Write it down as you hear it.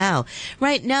well.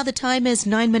 Right now the time is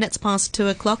 9 minutes past 2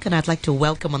 o'clock and I'd like to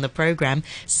welcome on the programme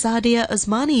Sadia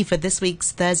Osmani for this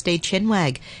week's Thursday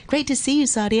Chinwag. Great to see you,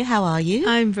 Sadia. How are you?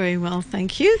 I'm very well,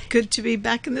 thank you. Good to be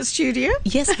back in the studio.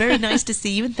 Yes, very nice to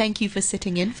see you, and thank you for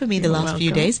sitting in for me the last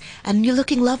few welcome. days. And you're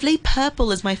looking lovely.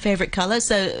 Purple is my favourite colour.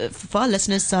 So for our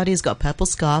listeners, Sadia's got a purple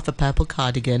scarf, a purple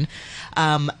cardigan,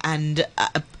 and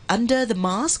under the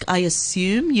mask, I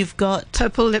assume you've got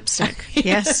Purple lipstick.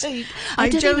 Yes. I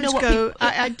don't even know what people...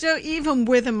 I don't even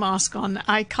with a mask on.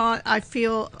 I can't. I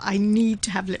feel I need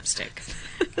to have lipstick.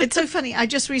 It's so funny. I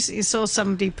just recently saw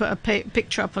somebody put a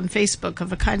picture up on Facebook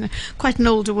of a kind of quite an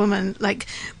older woman, like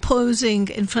posing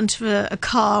in front of a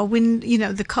car,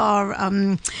 the car,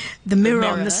 the mirror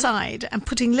on the side, and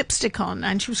putting lipstick on.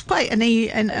 And she was quite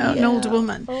an older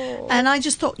woman. Oh. And I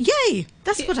just thought, yay,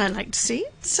 that's what I like to see.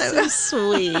 So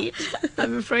sweet.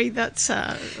 I'm afraid that's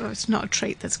it's not a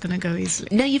trait that's going to go easily.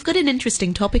 No, you've got an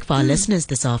interesting topic for our listeners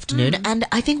this afternoon, and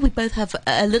I think we both have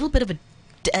a little bit of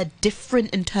a different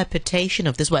interpretation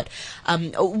of this word.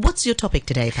 What's your topic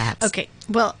today, perhaps? Okay,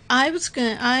 well, I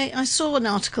saw an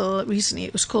article recently.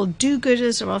 It was called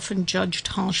 "Do-Gooders Are Often Judged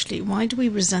Harshly. Why do we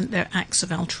resent their acts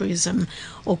of altruism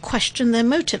or question their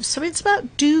motives?" So it's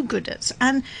about do-gooders.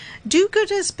 And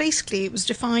do-gooders, basically, it was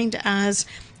defined as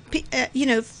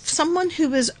someone who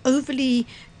was overly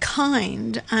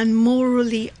kind and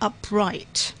morally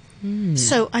upright.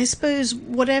 So I suppose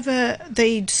whatever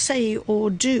they say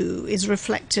or do is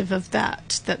reflective of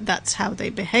that's how they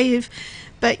behave.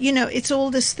 But, it's all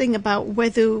this thing about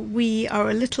whether we are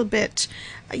a little bit,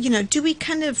 do we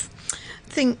kind of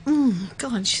think,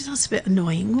 God, that's a bit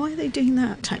annoying. Why are they doing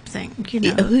that type thing?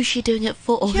 Who's she doing it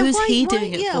for? Or who's he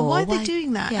doing it for? Why are they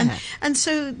doing that? Yeah. And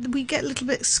so we get a little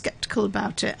bit skeptical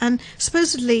about it. And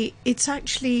supposedly it's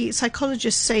actually,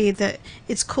 psychologists say that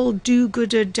it's called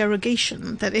do-gooder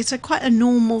derogation, that it's quite a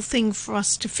normal thing for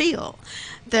us to feel,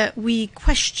 that we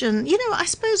question, I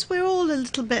suppose we're all a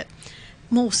little bit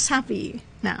more savvy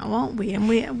now, aren't we? And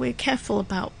we're careful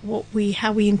about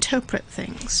how we interpret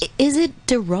things. Is it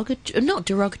derogatory? Not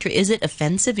derogatory. Is it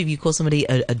offensive if you call somebody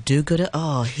a do-gooder?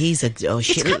 Oh, he's a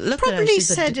shit. It's probably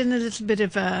said in a little bit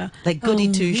of a like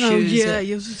goody two shoes. Oh yeah,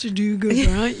 you're such a do-gooder,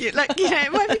 aren't you? Like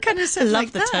it might be kind of said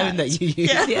like that. I love the tone that you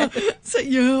use. Yeah. So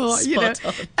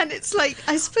and it's like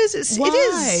I suppose it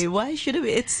is. Why should it be?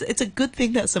 It's a good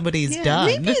thing that somebody's done.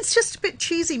 Maybe it's just a bit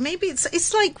cheesy. Maybe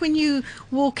it's like when you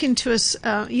walk into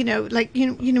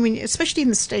when, especially in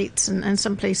the States and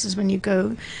some places when you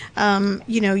go,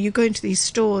 you go into these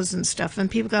stores and stuff,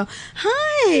 and people go,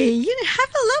 "Hi, have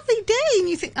a lovely day," and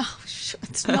you think, "Oh,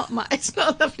 it's not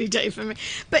a lovely day for me,"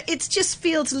 but it just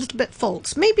feels a little bit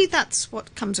false. Maybe that's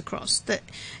what comes across, that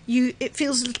it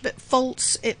feels a little bit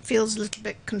false. It feels a little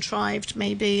bit contrived,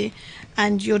 maybe,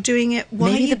 and you're doing it.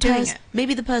 Why are you doing it?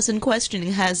 Maybe the person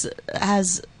questioning has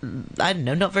I don't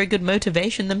know, not very good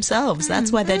motivation themselves.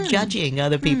 That's why they're judging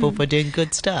other people for doing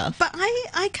good stuff. But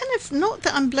I kind of, not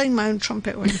that I'm blowing my own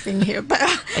trumpet or anything here, but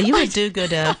are you a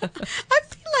do-gooder? I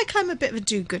feel like I'm a bit of a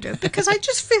do-gooder because I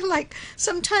just feel like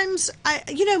sometimes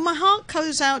my heart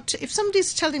goes out if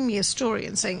somebody's telling me a story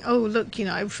and saying, "Oh, look,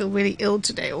 I feel really ill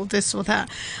today," or this or that.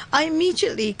 I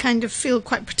immediately kind of feel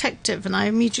quite protective, and I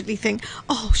immediately think,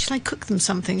 "Oh, should I cook them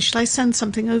something? Should I send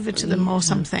something over to them or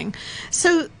something?"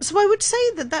 So I would say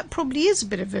that probably is a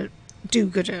bit of a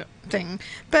do-gooder thing,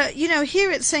 but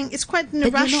here it's saying it's quite an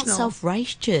irrational. But you're not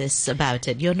self-righteous about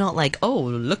it. You're not like, "Oh,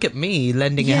 look at me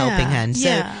lending a helping hand."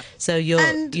 So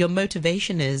your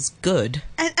motivation is good.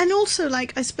 And also,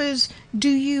 like, I suppose, do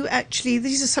you actually?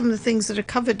 These are some of the things that are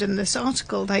covered in this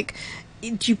article. Like,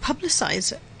 do you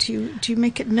publicise it? Do you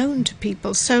make it known to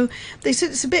people? So they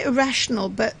said it's a bit irrational,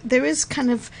 but there is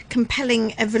kind of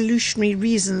compelling evolutionary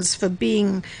reasons for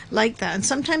being like that. And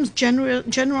sometimes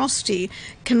generosity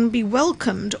can be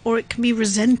welcomed or it can be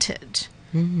resented.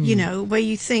 Where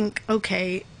you think,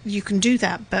 okay, you can do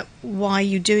that, but why are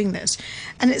you doing this?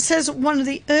 And it says one of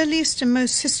the earliest and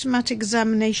most systematic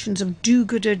examinations of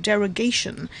do-gooder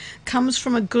derogation comes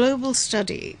from a global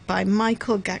study by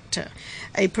Michael Gacter,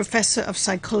 a professor of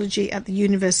psychology at the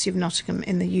University of Nottingham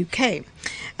in the UK.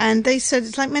 And they said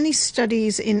it's like many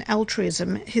studies in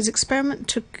altruism, his experiment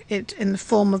took it in the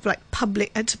form of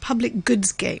it's a public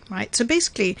goods game, right? So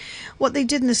basically what they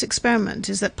did in this experiment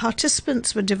is that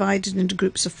participants were divided into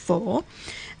groups of 4,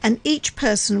 and each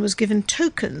person was given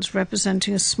tokens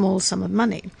representing a small sum of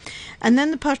money. And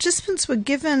then the participants were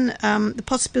given the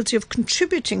possibility of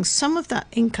contributing some of that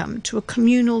income to a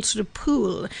communal sort of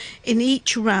pool in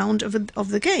each round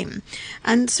of the game.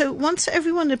 And so once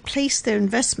everyone had placed their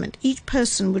investment, each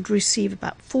person would receive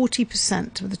about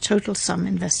 40% of the total sum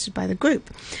invested by the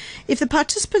group. If the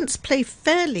participants play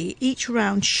fairly, each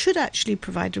round should actually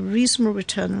provide a reasonable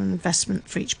return on investment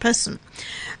for each person.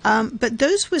 But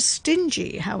those who are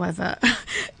stingy, however,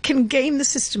 can game the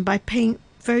system by paying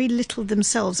very little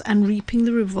themselves and reaping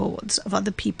the rewards of other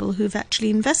people who've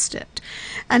actually invested.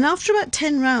 And after about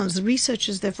 10 rounds, the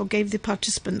researchers therefore gave the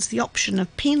participants the option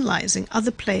of penalising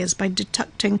other players by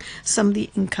deducting some of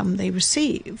the income they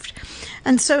received.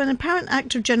 And so an apparent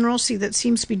act of generosity that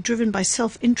seems to be driven by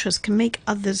self-interest can make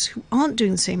others who aren't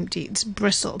doing the same deeds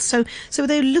bristle. So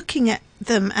they're looking at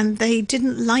them and they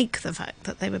didn't like the fact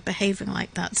that they were behaving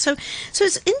like that. So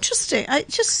it's interesting.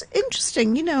 It's just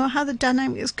interesting, how the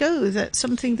dynamics go, that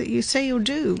something that you say or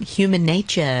do. Human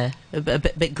nature, a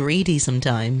bit greedy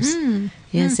sometimes.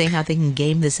 Seeing how they can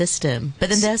game the system. But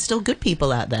then there are still good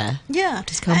people out there. Yeah.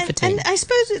 Which is comforting. And I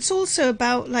suppose it's also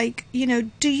about,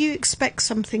 do you expect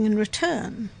something in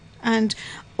return?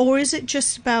 Or is it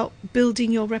just about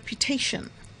building your reputation?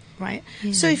 Right.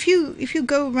 Yeah. So if you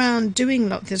go around doing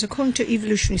this, according to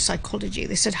evolutionary psychology,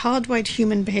 they said hardwired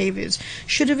human behaviors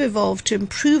should have evolved to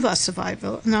improve our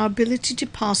survival and our ability to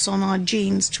pass on our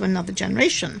genes to another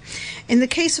generation. In the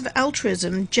case of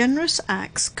altruism, generous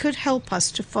acts could help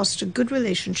us to foster good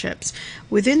relationships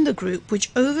within the group, which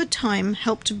over time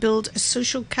help to build a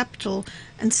social capital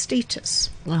and status.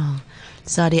 Wow.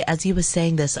 Sadia, as you were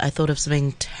saying this, I thought of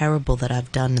something terrible that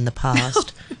I've done in the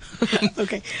past.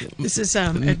 Okay, this is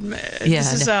I'm going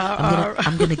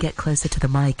to get closer to the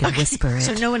mic and whisper it,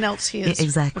 so no one else hears.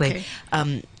 Exactly.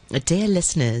 Okay. Dear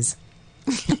listeners,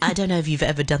 I don't know if you've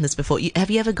ever done this before. Have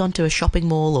you ever gone to a shopping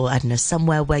mall or, I don't know,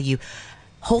 somewhere where you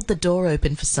hold the door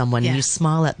open for someone and you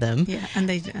smile at them, and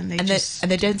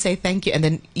they don't say thank you, and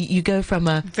then you go from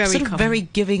a very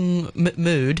giving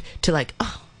mood to like,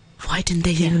 oh, why didn't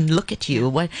they even look at you?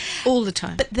 Why? All the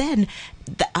time. But then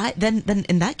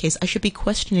in that case, I should be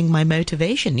questioning my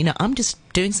motivation. I'm just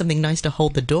doing something nice to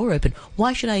hold the door open.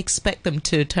 Why should I expect them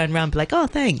to turn around and be like, oh,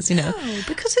 thanks, No,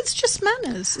 because it's just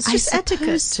manners. It's just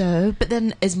etiquette. So, but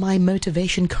then is my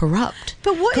motivation corrupt?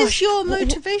 But what is your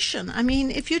motivation? I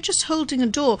mean, if you're just holding a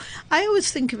door, I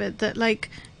always think of it that, like,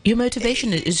 your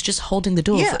motivation is just holding the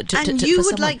door. Yeah, and you would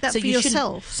someone. like that for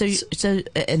yourself. So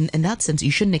in that sense, you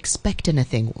shouldn't expect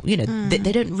anything. They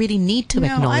don't really need to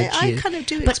acknowledge you. I kind of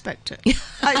do expect it.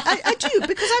 I do,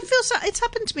 because I feel it's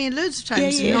happened to me loads of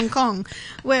times in Hong Kong,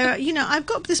 where I've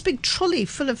got this big trolley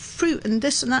full of fruit and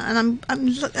this and that, and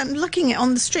I'm looking at it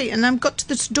on the street, and I've got to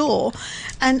this door,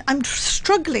 and I'm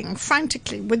struggling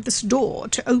frantically with this door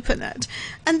to open it,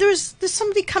 and there's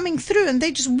somebody coming through, and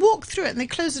they just walk through it, and they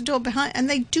close the door behind, and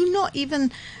they do not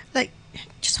even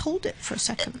just hold it for a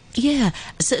second. Yeah.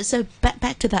 So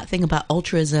back to that thing about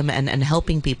altruism and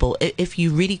helping people. If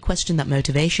you really question that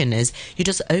motivation, is you're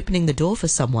just opening the door for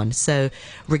someone. So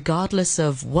regardless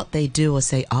of what they do or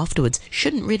say afterwards,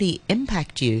 shouldn't really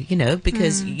impact you,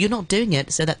 because you're not doing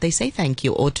it so that they say thank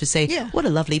you or to say what a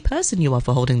lovely person you are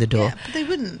for holding the door. Yeah, but they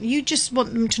wouldn't. You just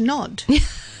want them to nod.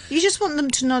 You just want them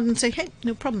to nod and say, hey,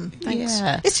 no problem, thanks.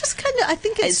 Yeah. It's just kind of, I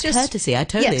think it's just courtesy. I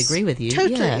totally agree with you.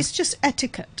 Totally. Yeah. It's just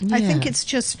etiquette. Yeah. I think it's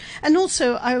just, and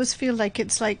also I always feel like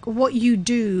it's like what you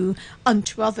do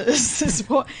unto others is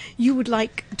what you would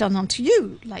like done unto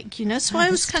you. So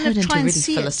I was kind of trying to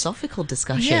see philosophical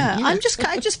discussion. Yeah. I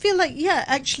just feel like,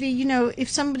 actually, if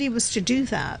somebody was to do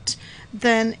that,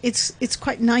 then it's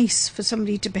quite nice for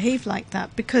somebody to behave like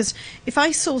that, because if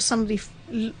I saw somebody,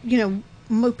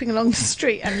 moping along the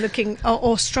street and looking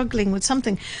or struggling with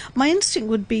something, my instinct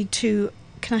would be to,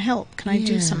 can I help? Can I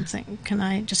do something? Can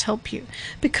I just help you?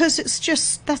 Because it's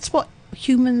just, that's what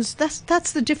humans,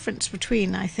 that's the difference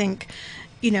between, I think,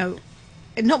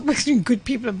 not between good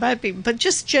people and bad people, but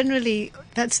just generally,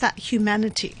 that's that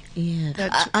humanity.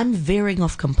 Yeah, I'm veering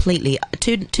off completely.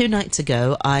 Two nights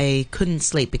ago, I couldn't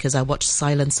sleep because I watched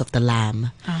Silence of the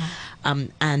Lamb.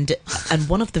 And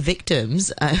one of the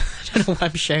victims, I don't know why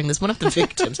I'm sharing this. One of the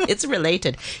victims, it's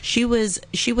related. She was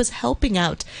helping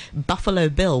out Buffalo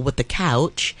Bill with the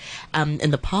couch,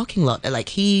 in the parking lot. Like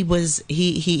he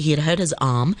had hurt his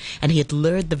arm, and he had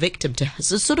lured the victim to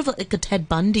sort of like a Ted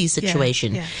Bundy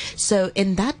situation. Yeah. So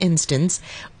in that instance,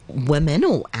 women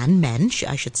and men,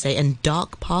 I should say, in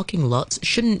dark parking lots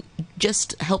shouldn't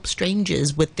just help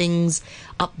strangers with things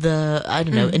up the, I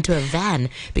don't know, into a van,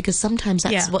 because sometimes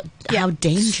that's how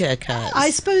danger occurs. I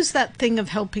suppose that thing of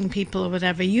helping people or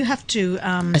whatever, you have to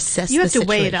assess. You have the to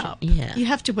weigh it situation. up. Yeah. You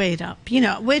have to weigh it up. You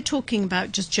know, we're talking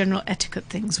about just general etiquette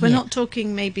things. We're not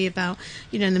talking maybe about,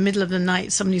 you know, in the middle of the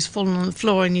night somebody's fallen on the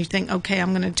floor and you think, okay,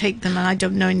 I'm going to take them and I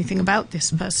don't know anything about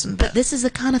this person. But this is the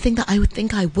kind of thing that I would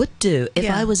think I would do if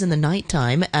I was in the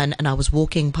nighttime and I was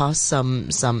walking past some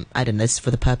I don't know, this for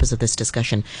the purpose of this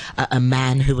discussion, a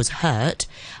man who was hurt,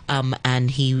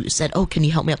 and he said, "Oh, can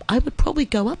you help me up?" I would probably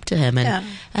go up to him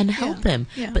and help him.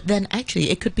 Yeah. But then actually,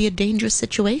 it could be a dangerous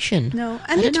situation. No,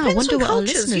 and I it don't know. I depends wonder on what our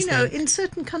cultures. listeners You know, think. in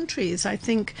certain countries, I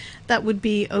think that would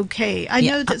be okay. I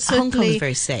know that certainly Hong Kong is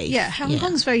very safe. Yeah, Hong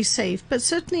Kong's very safe, but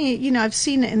certainly, you know, I've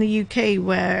seen it in the UK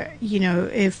where, you know,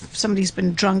 if somebody's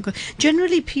been drunk,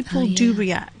 generally people do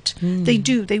react. They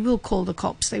do. They will call the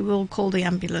cops. They will call the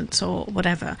ambulance or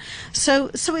whatever. So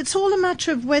it's all a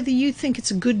matter of whether you think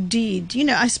it's a good deed. You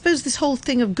know, I suppose this whole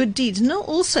thing of good deeds. And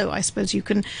also, I suppose you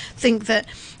can think that,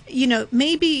 you know,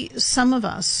 maybe some of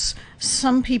us,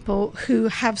 some people who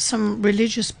have some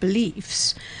religious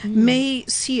beliefs may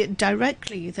see it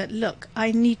directly that, look,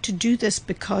 I need to do this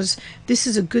because this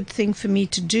is a good thing for me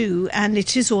to do, and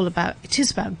it is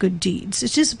about good deeds.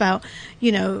 It is about,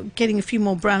 you know, getting a few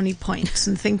more brownie points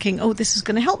and thinking, oh, this is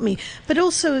going to help me. But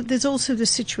also, there's also the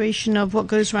situation of what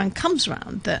goes around comes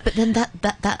around. But then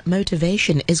that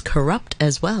motivation is corrupt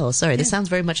as well. Sorry, this sounds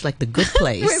very much like The Good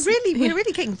Place. we're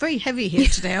really getting very heavy here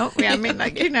today, aren't we? I mean,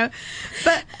 like, you know,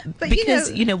 but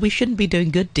because you know, we shouldn't be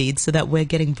doing good deeds so that we're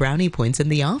getting brownie points in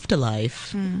the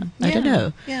afterlife. I don't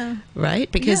know,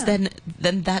 right? Because then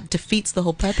that defeats the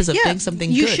whole purpose of doing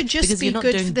something you good. You should just because be you're not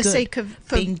good doing for the sake of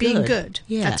being good.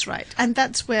 Yeah. That's right, and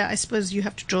that's where I suppose you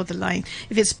have to draw the line.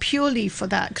 If it's purely for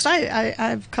that, because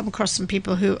I've come across some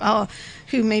people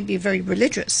who may be very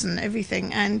religious and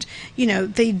everything, and you know,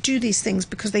 they do these things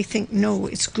because they think, no,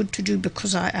 it's good to do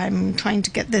because I'm trying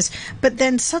to get this. But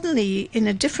then suddenly, in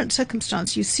a different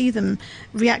circumstance, you see them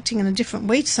reacting in a different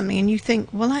way to something, and you think,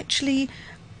 well, actually,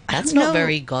 that's not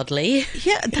very godly.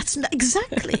 Yeah, that's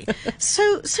exactly.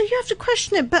 So you have to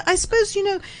question it. But I suppose, you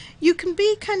know, you can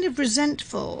be kind of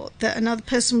resentful that another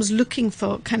person was looking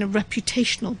for kind of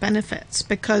reputational benefits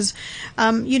because,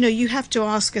 you know, you have to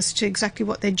ask as to exactly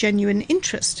what their genuine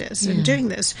interest is in doing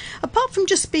this. Apart from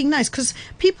just being nice, because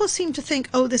people seem to think,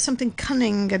 oh, there's something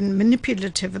cunning and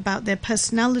manipulative about their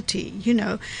personality, you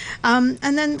know. And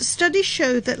then studies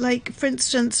show that, like, for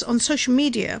instance, on social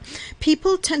media,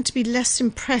 people tend to be less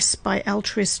impressed by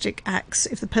altruistic acts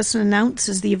if the person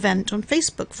announces the event on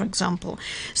Facebook, for example.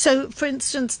 So, for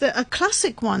instance, a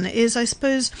classic one is, I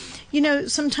suppose, you know,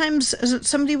 sometimes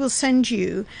somebody will send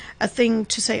you a thing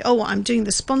to say, oh, I'm doing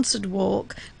the sponsored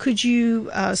walk. Could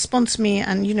you sponsor me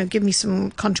and, you know, give me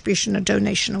some contribution or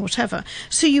donation or whatever?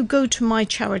 So you go to my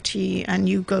charity and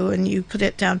you go and you put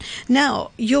it down.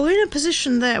 Now, you're in a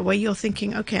position there where you're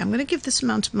thinking, okay, I'm going to give this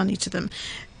amount of money to them.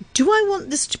 Do I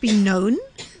want this to be known?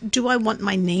 Do I want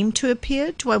my name to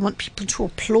appear? Do I want people to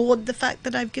applaud the fact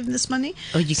that I've given this money?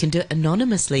 Oh, you can do it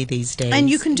anonymously these days. And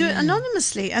you can do it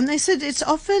anonymously. And they said it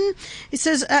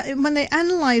says when they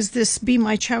analysed this Be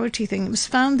My Charity thing, it was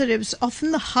found that it was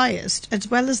often the highest as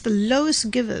well as the lowest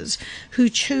givers who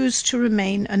chose to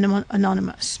remain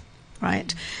anonymous,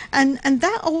 right? And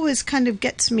that always kind of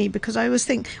gets me because I always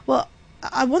think, well,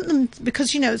 I want them,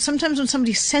 because, you know, sometimes when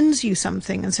somebody sends you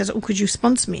something and says, oh, could you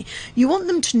sponsor me? You want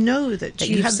them to know that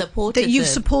you've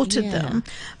supported them,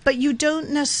 but you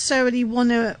don't necessarily want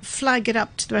to flag it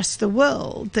up to the rest of the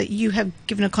world that you have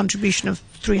given a contribution of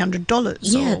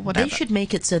 $300 or whatever. They should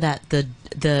make it so that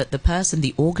the person,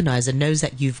 the organizer, knows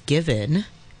that you've given,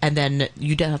 and then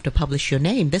you don't have to publish your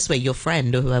name. This way your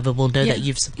friend or whoever will know that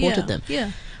you've supported them.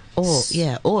 Yeah.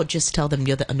 Or just tell them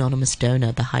you're the anonymous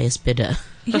donor, the highest bidder.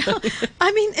 Yeah,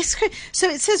 I mean, it's great. So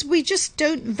it says we just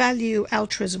don't value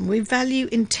altruism. We value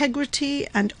integrity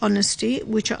and honesty,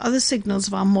 which are other signals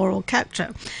of our moral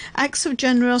character. Acts of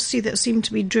generosity that seem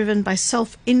to be driven by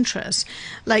self-interest,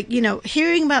 like, you know,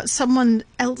 hearing about someone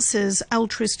else's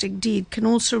altruistic deed can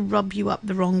also rub you up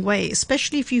the wrong way,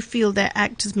 especially if you feel their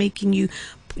act is making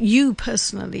you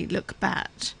personally look bad.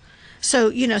 So,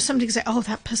 you know, somebody can say, oh,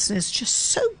 that person is just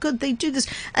so good, they do this.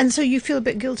 And so you feel a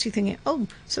bit guilty thinking, oh,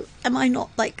 so am I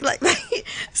not like that?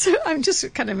 So I'm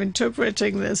just kind of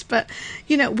interpreting this. But,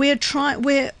 you know,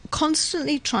 we're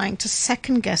constantly trying to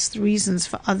second guess the reasons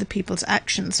for other people's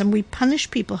actions. And we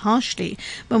punish people harshly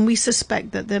when we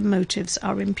suspect that their motives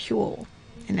are impure.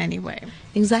 in any way.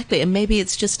 Exactly. And maybe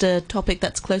it's just a topic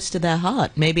that's close to their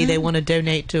heart. Maybe they want to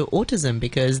donate to autism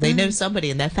because they know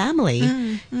somebody in their family.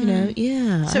 You know,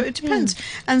 yeah. So it depends.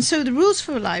 And so the rules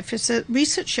for life is that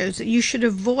research shows that you should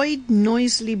avoid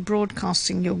noisily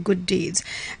broadcasting your good deeds.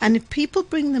 And if people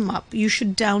bring them up, you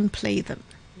should downplay them.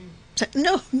 So,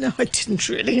 no, I didn't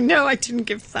really. No, I didn't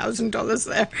give $1,000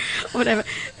 there, or whatever.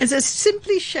 And so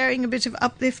simply sharing a bit of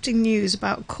uplifting news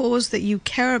about a cause that you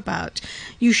care about,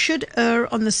 you should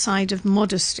err on the side of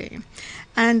modesty.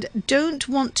 And don't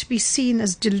want to be seen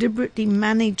as deliberately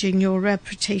managing your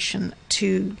reputation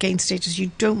to gain status.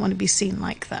 You don't want to be seen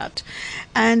like that.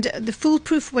 And the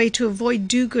foolproof way to avoid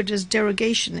do-gooders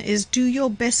derogation is do your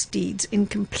best deeds in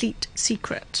complete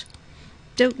secret.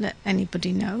 Don't let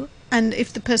anybody know. And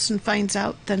if the person finds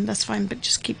out, then that's fine, but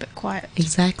just keep it quiet.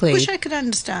 Exactly. Wish I could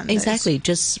understand Exactly. this.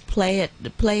 Just play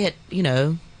it, you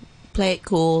know, play it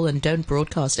cool and don't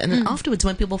broadcast it. And then afterwards,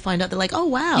 when people find out, they're like, oh,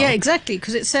 wow. Yeah, exactly,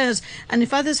 because it says, and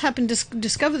if others happen to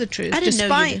discover the truth,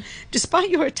 despite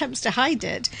your attempts to hide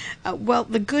it, well,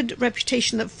 the good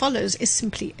reputation that follows is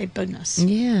simply a bonus.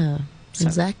 Yeah. So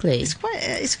exactly.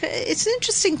 It's an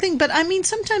interesting thing, but I mean,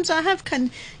 sometimes I have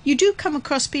you do come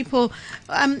across people,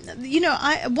 you know,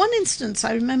 one instance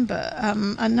I remember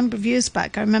a number of years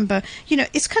back, I remember, you know,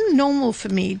 it's kind of normal for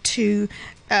me to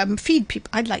feed people.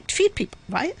 I'd like to feed people,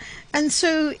 right? And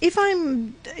so if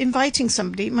I'm inviting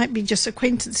somebody, it might be just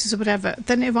acquaintances or whatever,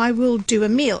 then if I will do a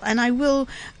meal, and I will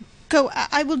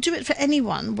do it for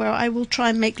anyone, where I will try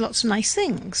and make lots of nice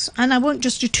things, and I won't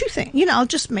just do two things, you know, I'll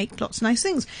just make lots of nice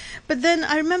things. But then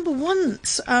I remember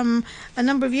once, a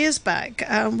number of years back,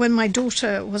 when my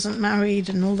daughter wasn't married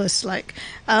and all this, like,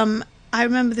 I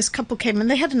remember this couple came and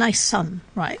they had a nice son,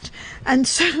 right? And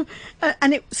so,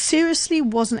 and it seriously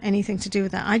wasn't anything to do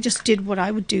with that. I just did what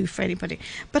I would do for anybody.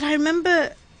 But I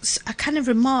remember a kind of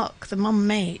remark the mum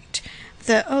made,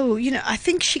 that, oh, you know, I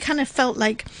think she kind of felt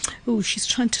like, oh, she's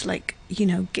trying to, like, you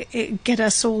know, get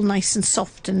us all nice and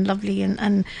soft and lovely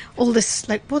and all this,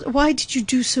 like, why did you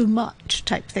do so much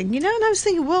type thing, you know? And I was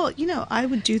thinking, well, you know, I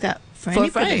would do that for anybody.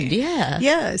 A friend, yeah.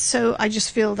 Yeah, so I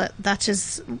just feel that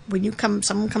is, when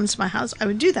someone comes to my house, I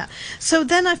would do that. So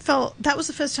then I felt, that was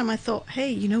the first time I thought,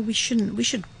 hey, you know, we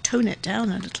should tone it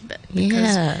down a little bit,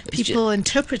 because people are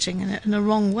interpreting it in a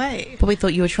wrong way. But we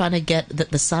thought you were trying to get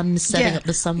the son, setting up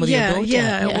the son with your daughter.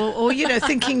 Yeah. Or you know,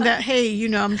 thinking that, hey, you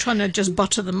know, I'm trying to just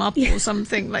butter them up or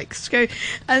something, like, scary.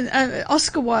 And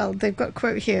Oscar Wilde, they've got a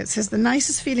quote here. It says, the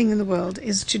nicest feeling in the world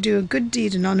is to do a good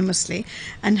deed anonymously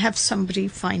and have somebody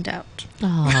find out.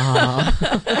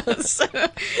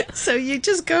 So you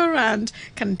just go around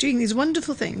kind of doing these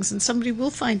wonderful things, and somebody will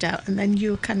find out, and then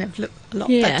you kind of look a lot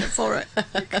better for it.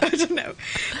 I don't know,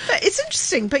 but it's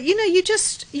interesting. But you know, you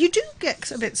do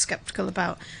get a bit skeptical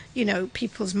about, you know,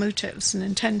 people's motives and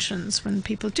intentions when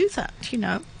people do that, you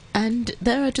know. And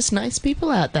there are just nice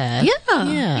people out there.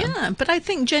 Yeah. But I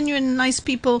think genuine nice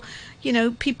people, you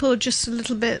know, people are just a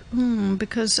little bit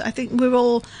because I think we're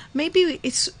all, maybe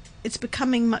it's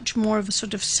becoming much more of a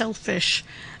sort of selfish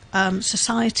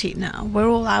society now. We're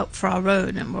all out for our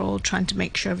own, and we're all trying to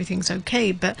make sure everything's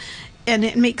okay. And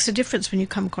it makes a difference when you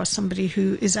come across somebody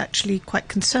who is actually quite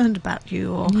concerned about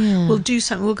you, or will do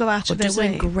something, will go out of their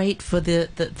way. Great for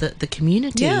the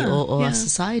community or our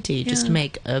society, just to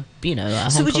make a Hong Kong a better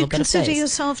place. So would you consider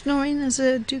yourself, Noreen, as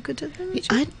a do-gooder then?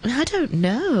 I don't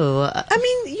know. I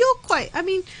mean, you're quite. I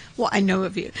mean, what I know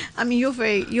of you. I mean,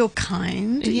 you're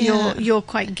kind. Yeah. You're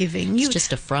quite giving. It's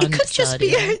just a front. It could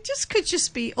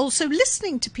just be also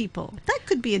listening to people. That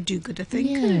could be a do-gooder thing.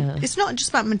 Yeah. It's not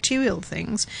just about material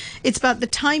things. It's about the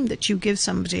time that you give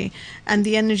somebody and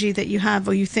the energy that you have,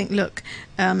 or you think, look,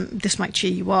 this might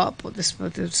cheer you up, or this.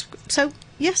 So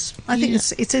yes, I think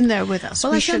it's in there with us.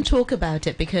 Well, I shouldn't talk about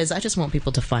it because I just want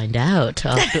people to find out.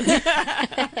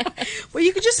 Well,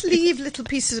 you could just leave little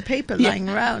pieces of paper lying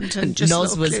around, and just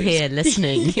Noz was here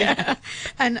listening. Yeah,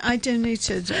 and I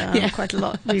donated quite a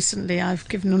lot recently. I've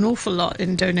given an awful lot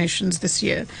in donations this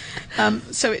year,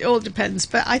 so it all depends.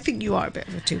 But I think you are a bit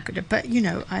of a do-gooder. But you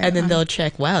know, then they'll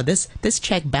check. Wow, this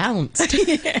check bounced.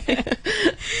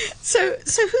 So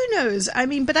who knows? I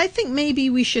mean, but I think maybe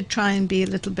we should try and be a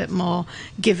little bit more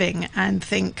giving and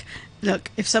think, look,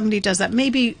 if somebody does that,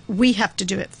 maybe we have to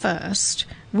do it first.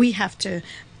 We have to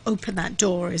open that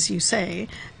door, as you say,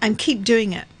 and keep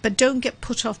doing it. But don't get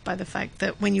put off by the fact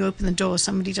that when you open the door,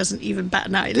 somebody doesn't even bat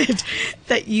an eyelid,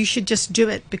 that you should just do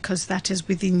it because that is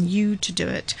within you to do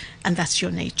it, and that's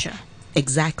your nature.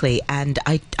 Exactly. And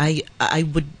I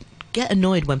would get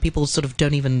annoyed when people sort of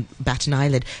don't even bat an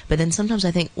eyelid. But then sometimes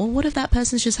I think, well, what if that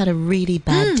person's just had a really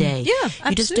bad day? Yeah, absolutely.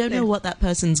 You just don't know what that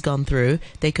person's gone through.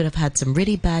 They could have had some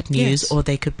really bad news, or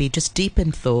they could be just deep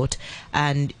in thought.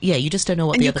 And yeah, you just don't know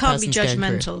what the other person's going through. And you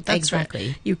can't be judgmental. That's exactly.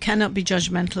 Right. You cannot be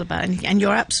judgmental about anything. And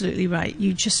you're absolutely right.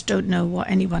 You just don't know what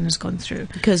anyone has gone through.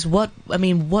 Because what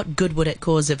good would it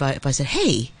cause if I said,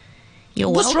 hey, you're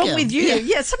what's welcome. wrong with you?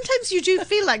 Yeah, sometimes you do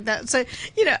feel like that. So,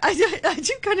 I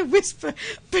do kind of whisper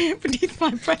beneath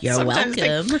my breath. You're sometimes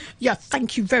welcome. Think, yeah,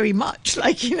 thank you very much.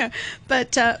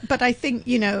 But I think,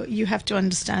 you have to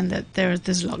understand that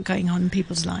there's a lot going on in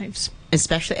people's lives.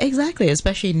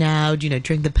 Especially now,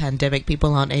 during the pandemic,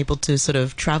 people aren't able to sort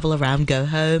of travel around, go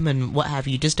home and what have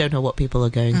you. You just don't know what people are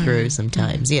going through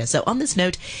sometimes. Yeah. So on this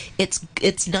note,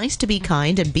 it's nice to be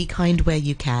kind and be kind where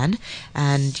you can.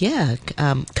 And yeah,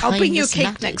 I'll bring you a cake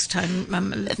matters. next time.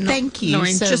 Thank you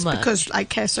Noreen, so just much. because I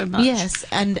care so much. Yes,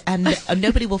 and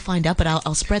nobody will find out, but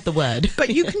I'll spread the word.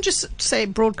 But you can just say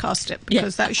broadcast it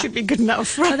because that should be good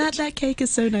enough. Right? Oh, that cake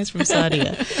is so nice from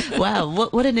Sadia. Wow,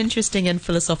 what an interesting and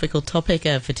philosophical topic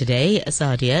for today,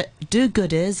 Sadia.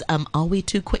 Do-gooders, are we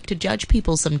too quick to judge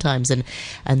people sometimes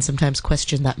and sometimes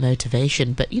question that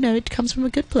motivation? But, it comes from a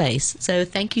good place. So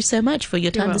thank you so much for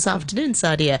your time this afternoon,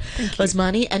 Sadia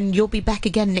Osmani. And you'll be back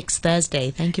again next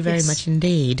Thursday. Thank you very much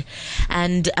indeed.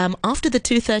 And after the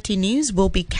 2:30 news, we'll be